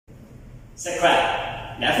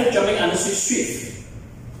Sacral. Left foot jumping under switch sweep.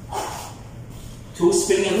 2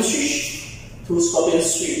 spinning under switch. 2 scorpion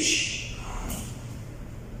switch.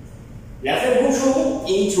 Left foot go through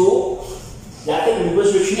into left foot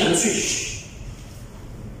reverse reaching under switch.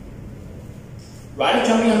 Right foot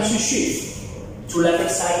jumping under switch sweep. To left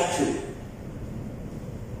foot side 2.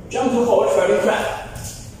 Jump to forward fairly flat.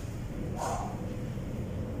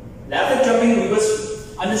 Left foot jumping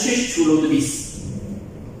reverse under switch to load the beast.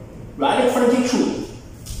 Right foot fronting through.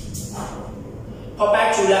 Hop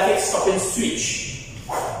back to left foot scorpion switch.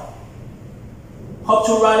 Hop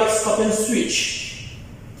to right leg scorpion switch.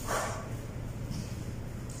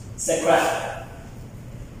 Sacral.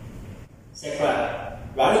 Sacral.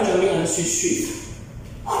 Right leg jumping under switch sweep.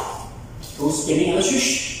 2 spinning under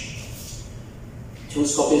switch. 2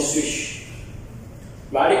 scorpion switch.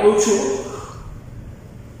 Right leg go through.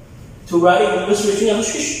 To right leg reverse reaching under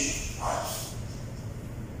switch.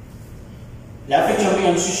 Left leg jumping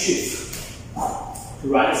under switch shift. To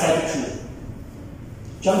right side to 2.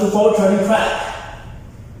 Jump to forward turning flat.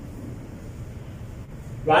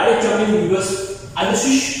 Right leg jumping reverse under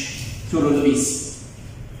switch to load the beast.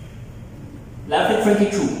 Left leg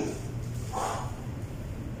fronting 2.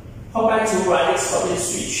 Hop back to right leg scorpion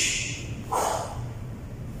switch.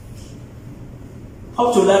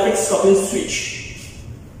 Hop to left leg scorpion switch.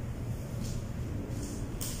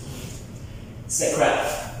 Sacral.